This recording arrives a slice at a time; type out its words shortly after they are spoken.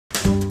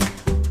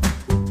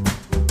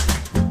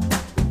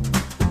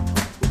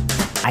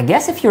I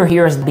guess if you're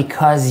here, it's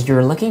because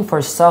you're looking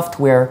for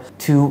software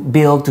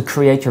to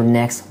create your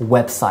next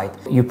website.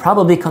 You're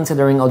probably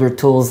considering other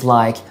tools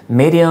like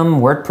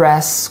Medium,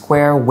 WordPress,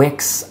 Square,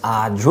 Wix,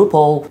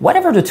 Drupal,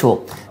 whatever the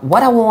tool.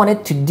 What I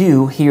wanted to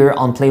do here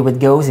on Play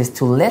with Ghost is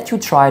to let you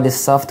try this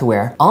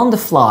software on the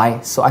fly.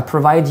 So I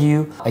provide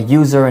you a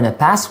user and a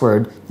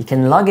password. You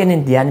can log in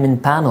the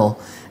admin panel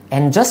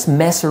and just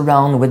mess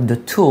around with the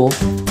tool.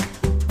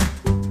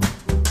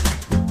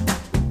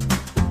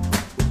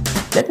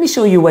 Let me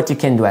show you what you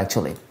can do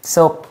actually.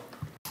 So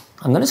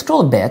I'm going to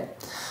scroll a bit,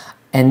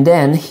 and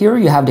then here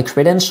you have the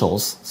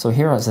credentials. So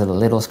here is a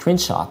little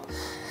screenshot.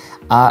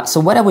 So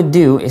what I would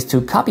do is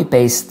to copy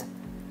paste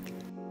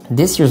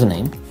this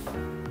username,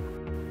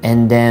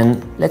 and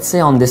then let's say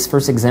on this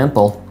first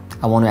example,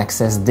 I want to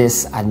access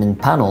this admin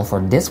panel for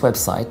this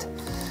website.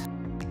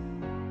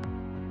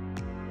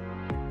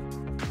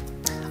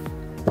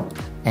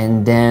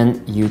 And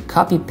then you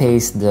copy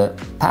paste the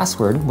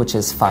password, which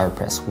is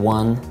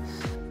firepress1.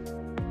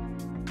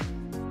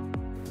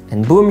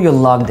 And boom, you're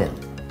logged in.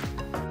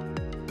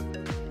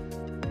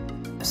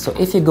 So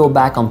if you go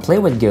back on Play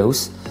with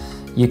Ghost,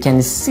 you can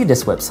see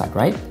this website,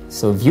 right?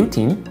 So view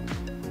theme.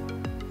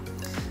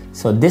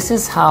 So this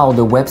is how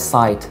the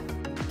website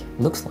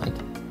looks like.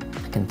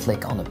 I can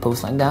click on the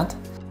post like that.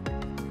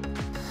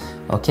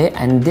 Okay,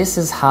 and this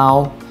is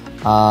how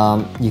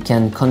you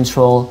can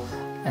control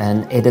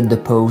and edit the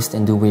post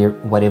and do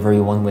whatever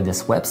you want with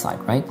this website,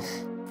 right?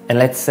 And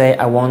let's say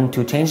I want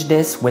to change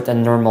this with a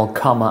normal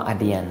comma at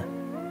the end.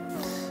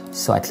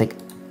 So I click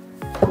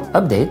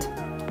update,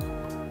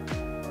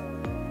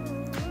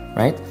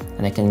 right?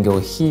 And I can go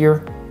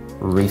here,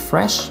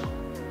 refresh,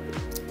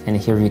 and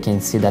here you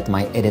can see that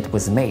my edit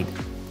was made.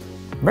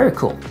 Very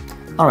cool.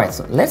 All right,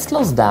 so let's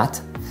close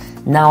that.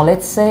 Now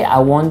let's say I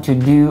want to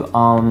do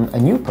a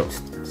new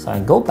post. So I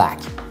go back.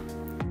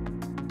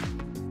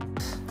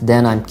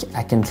 Then I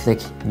can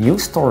click new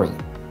story.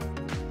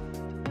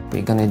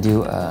 We're gonna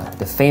do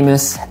the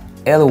famous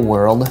Hello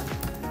World.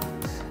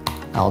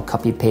 I'll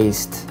copy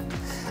paste.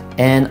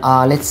 And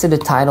let's say the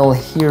title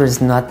here is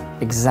not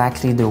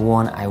exactly the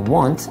one I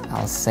want.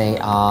 I'll say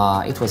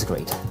it was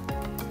great.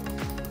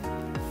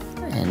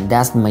 And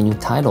that's my new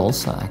title,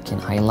 so I can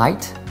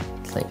highlight,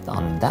 click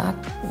on that.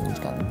 I'm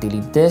just gonna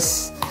delete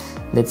this.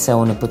 Let's say I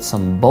want to put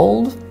some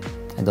bold.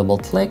 I double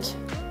click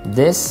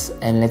this,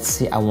 and let's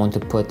see, I want to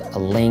put a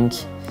link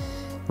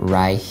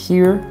right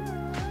here.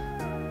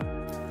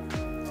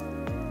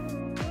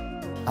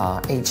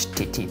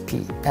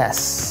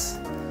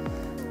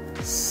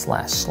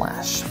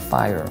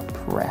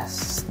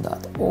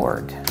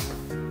 https://firepress.org.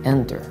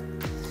 Enter.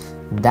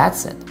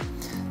 That's it.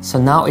 So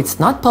now it's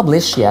not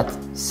published yet.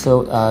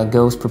 So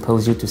Ghost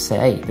proposed you to say,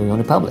 hey, do you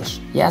want to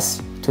publish?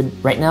 Yes,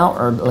 right now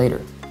or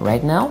later?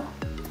 Right now.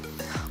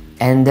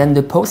 And then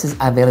the post is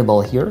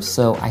available here.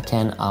 So I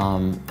can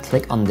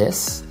click on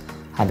this,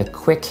 have a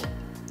quick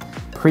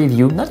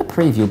preview, not a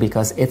preview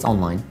because it's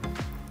online.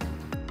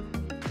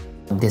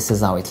 This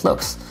is how it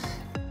looks.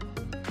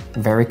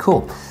 Very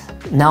cool.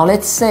 Now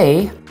let's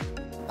say,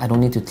 I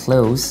don't need to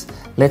close.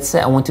 Let's say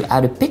I want to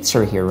add a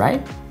picture here,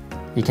 right?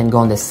 You can go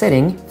on the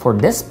setting for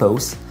this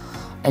post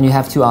and you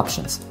have two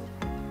options.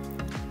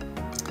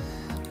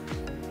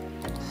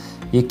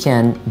 You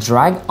can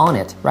drag on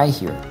it right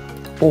here,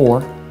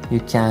 or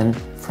you can,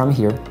 from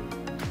here,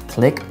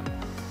 click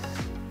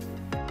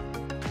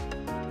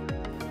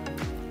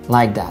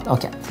like that.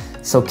 Okay,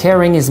 so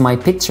Caring is my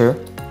picture.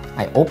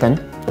 I open,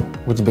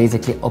 which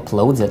basically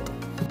uploads it.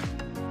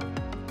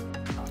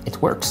 It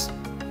works.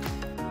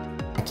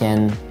 I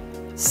can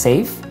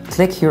save,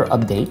 click here,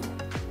 update,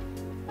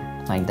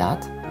 like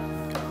that.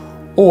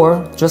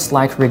 Or just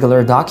like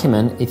regular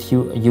document, if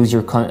you use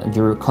your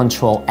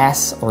Control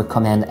S or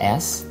Command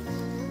S,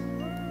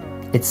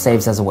 it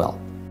saves as well.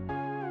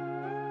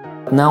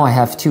 Now I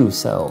have two,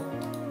 so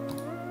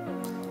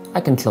I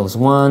can close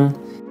one.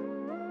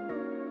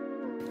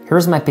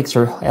 Here's my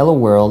picture, Hello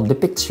World, the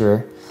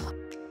picture,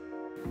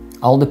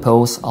 all the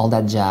posts, all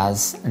that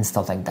jazz and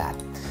stuff like that.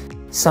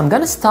 So I'm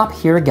gonna stop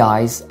here,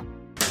 guys.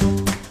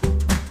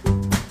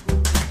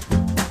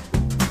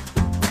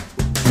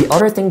 The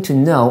other thing to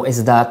know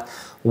is that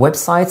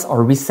websites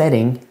are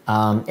resetting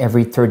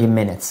every 30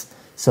 minutes.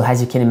 So as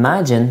you can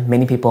imagine,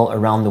 many people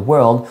around the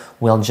world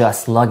will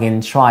just log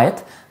in, try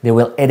it, they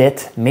will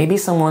edit, maybe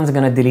someone's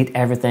gonna delete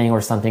everything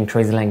or something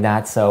crazy like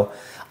that. So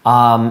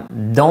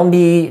don't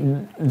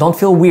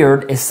feel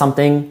weird if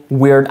something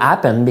weird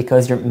happened,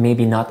 because you're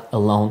maybe not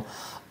alone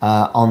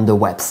on the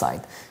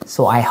website.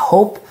 So I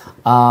hope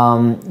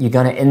you're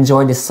gonna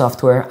enjoy this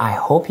software. I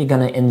hope you're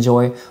gonna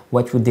enjoy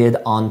what we did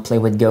on Play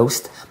with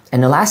Ghost.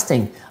 And the last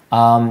thing,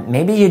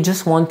 maybe you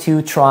just want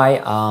to try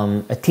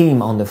a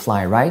theme on the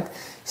fly, right?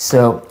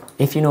 So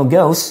if you know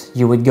Ghost,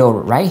 you would go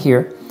right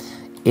here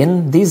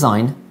in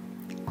Design,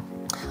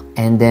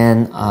 and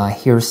then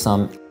here's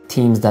some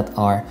themes that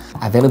are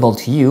available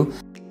to you.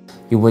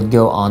 You would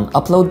go on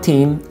Upload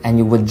Theme, and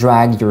you would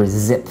drag your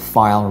zip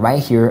file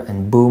right here,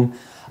 and boom,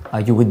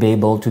 you would be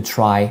able to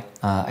try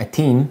a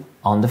theme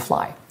on the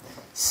fly.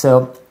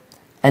 So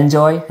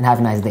Enjoy and have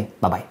a nice day.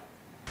 Bye-bye.